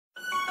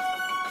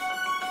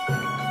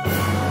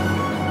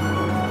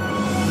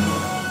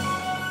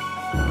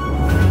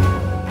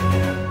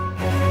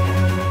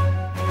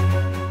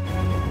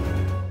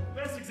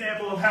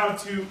how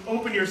to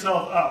open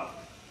yourself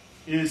up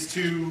is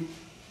to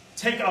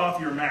take off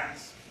your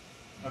mask.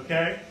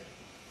 Okay?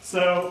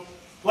 So,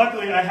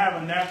 luckily I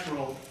have a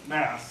natural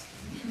mask.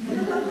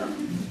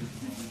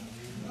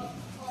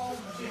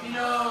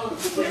 No.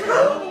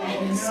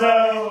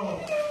 So,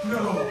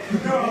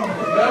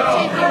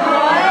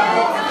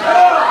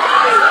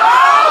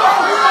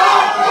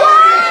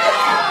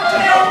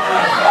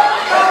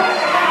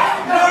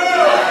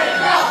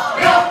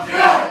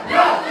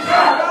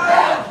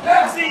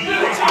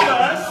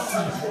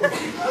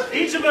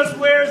 each of us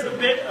wears a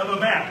bit of a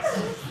mask.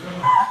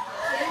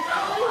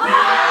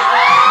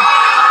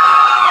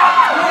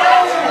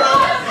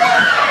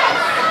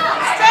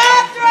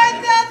 Stop throwing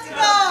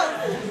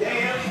decibels!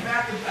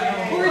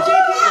 Poor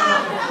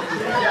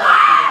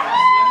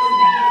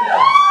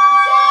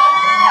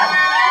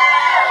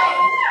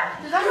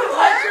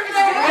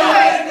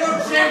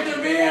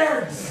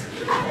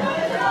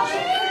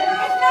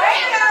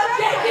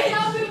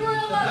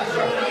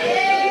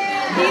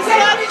He's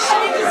allowed to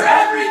choose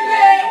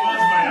everything!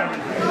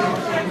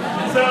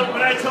 So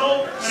when I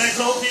told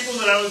people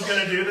that I was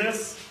going to do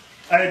this,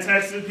 I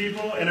texted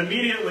people, and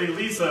immediately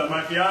Lisa,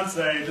 my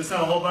fiance, just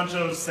sent a whole bunch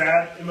of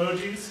sad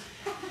emojis.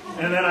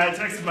 And then I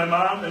texted my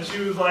mom, and she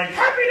was like,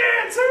 "Happy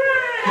dance,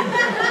 hooray!"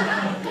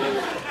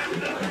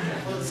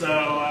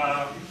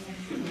 So,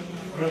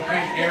 Put a big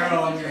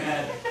arrow on your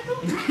head.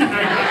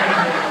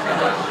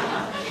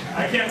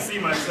 I can't see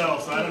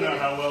myself, so I don't know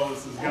how well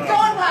this is going.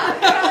 Going well.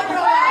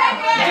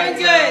 Doing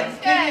good.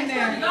 Hang in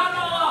there. Not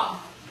all off.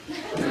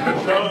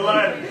 Don't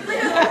lie.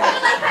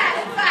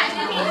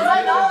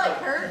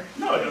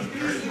 No, it doesn't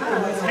hurt.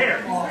 It's hair.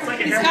 It's like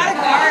a He's hair. got a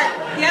guard.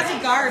 He has a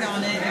guard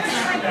on it.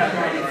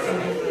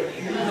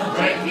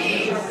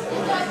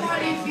 How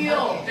do you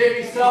feel?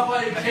 Baby, stop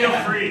letting I feel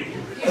free.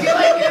 You feel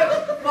like you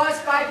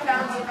lost 5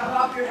 pounds and come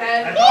off your I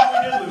head? thought we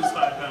did lose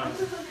 5 pounds.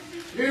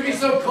 You're gonna be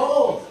so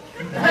cold.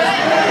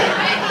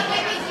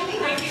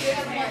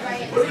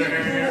 What's there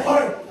hair here? Oh,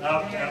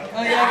 yeah.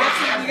 Oh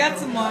yeah, we got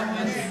some long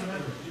ones.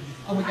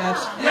 Oh my gosh.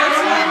 Oh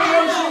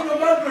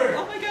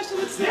Oh my gosh, it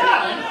looks so Yeah,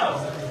 I know.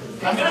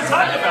 I'm going to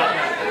talk about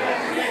that.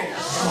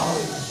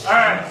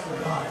 Alright.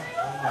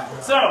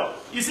 So,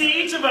 you see,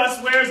 each of us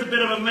wears a bit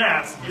of a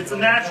mask. It's a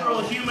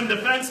natural human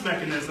defense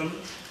mechanism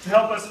to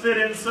help us fit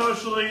in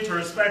socially, to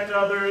respect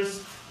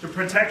others, to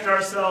protect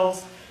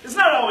ourselves. It's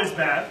not always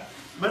bad,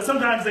 but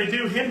sometimes they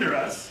do hinder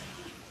us.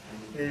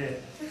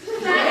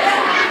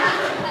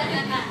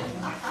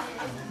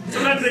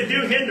 Sometimes they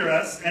do hinder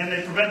us, and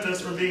they prevent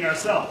us from being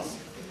ourselves.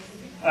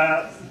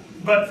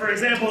 But for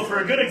example, for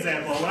a good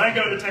example, when I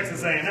go to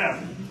Texas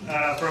A&M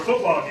for a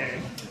football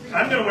game,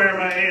 I'm going to wear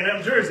my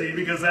A&M jersey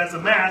because that's a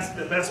mask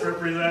that best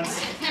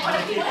represents my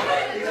people.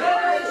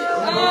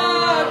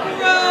 Oh,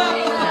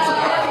 no!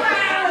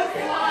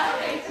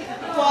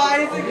 Why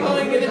is it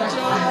calling it a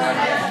jar?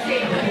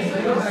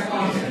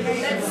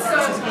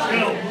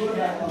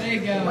 There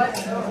you go.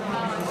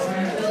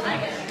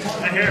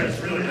 My hair is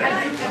really bad.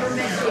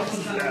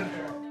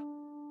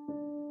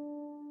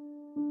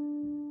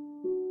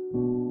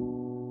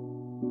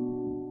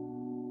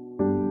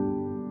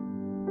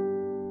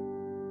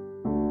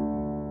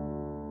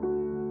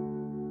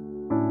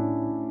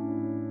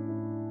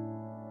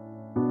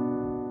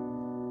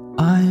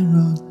 I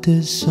wrote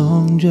this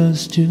song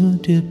just to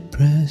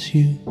depress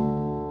you.